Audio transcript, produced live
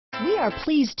We are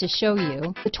pleased to show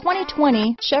you the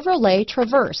 2020 Chevrolet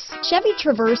Traverse. Chevy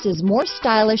Traverse is more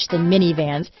stylish than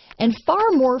minivans and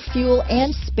far more fuel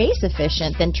and space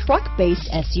efficient than truck-based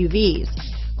SUVs.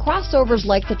 Crossovers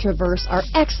like the Traverse are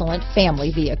excellent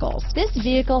family vehicles. This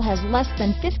vehicle has less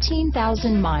than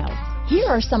 15,000 miles. Here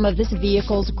are some of this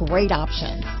vehicle's great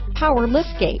options: power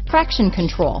liftgate, traction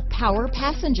control, power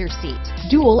passenger seat,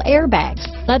 dual airbags,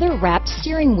 leather-wrapped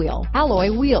steering wheel,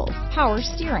 alloy wheels, power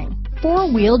steering,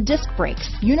 four-wheel disc brakes,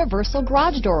 universal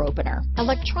garage door opener,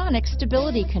 electronic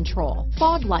stability control,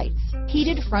 fog lights,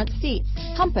 heated front seats,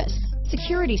 compass,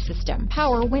 security system,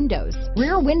 power windows,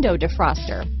 rear window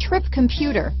defroster, trip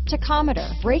computer, tachometer,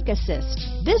 brake assist.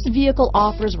 This vehicle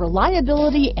offers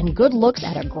reliability and good looks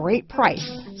at a great price.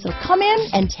 So come in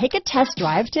and take a test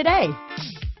drive today.